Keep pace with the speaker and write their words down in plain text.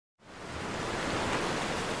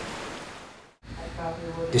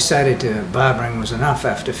decided barbering was enough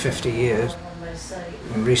after 50 years.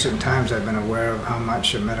 In recent times I've been aware of how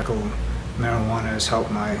much medical marijuana has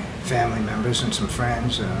helped my family members and some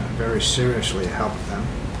friends, very seriously helped them.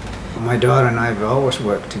 My daughter and I have always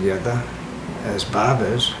worked together as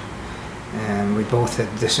barbers, and we both had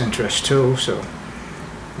this interest too, so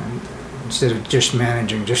instead of just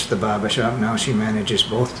managing just the barber shop, now she manages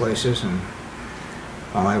both places. And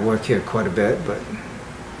well, I work here quite a bit, but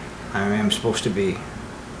I am supposed to be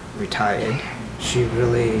retired. She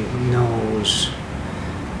really knows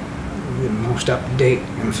the most up-to-date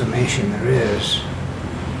information there is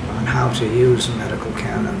on how to use medical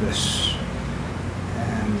cannabis,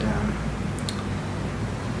 and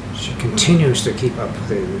she continues to keep up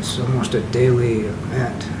with it. It's almost a daily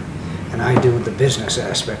event, and I do the business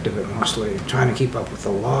aspect of it mostly, trying to keep up with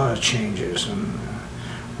the law changes and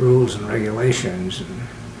rules and regulations, and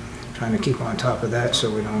trying to keep on top of that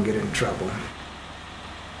so we don't get in trouble.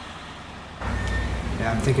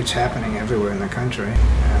 Yeah, I think it's happening everywhere in the country,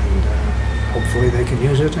 and hopefully they can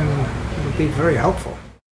use it and it'll be very helpful.